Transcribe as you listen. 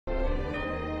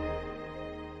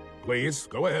Please,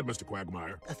 go ahead, Mr.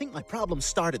 Quagmire. I think my problem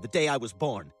started the day I was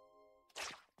born.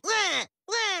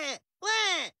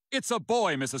 It's a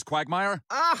boy, Mrs. Quagmire.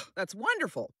 Ah, that's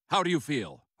wonderful. How do you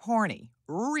feel? Horny.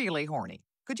 Really horny.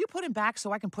 Could you put him back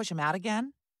so I can push him out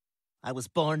again? I was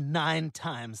born 9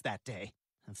 times that day,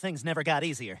 and things never got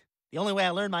easier. The only way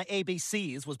I learned my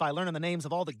ABCs was by learning the names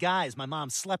of all the guys my mom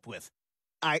slept with.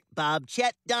 Art, Bob,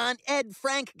 Chet, Don, Ed,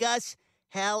 Frank, Gus,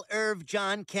 Hal, Irv,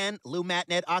 John, Ken, Lou, Matt,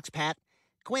 Ned, Ox, Pat,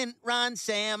 Quinn, Ron,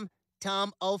 Sam,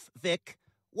 Tom, Ulf, Vic,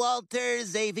 Walter,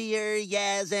 Xavier,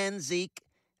 Yaz, and Zeke.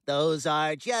 Those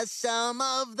are just some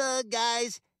of the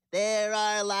guys. There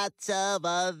are lots of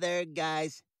other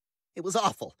guys. It was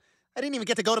awful. I didn't even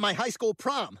get to go to my high school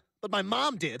prom, but my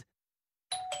mom did.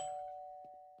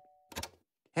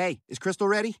 Hey, is Crystal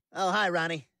ready? Oh, hi,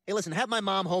 Ronnie. Hey, listen, have my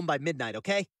mom home by midnight,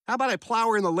 okay? How about I plow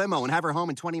her in the limo and have her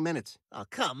home in 20 minutes? Oh,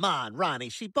 come on, Ronnie.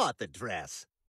 She bought the dress.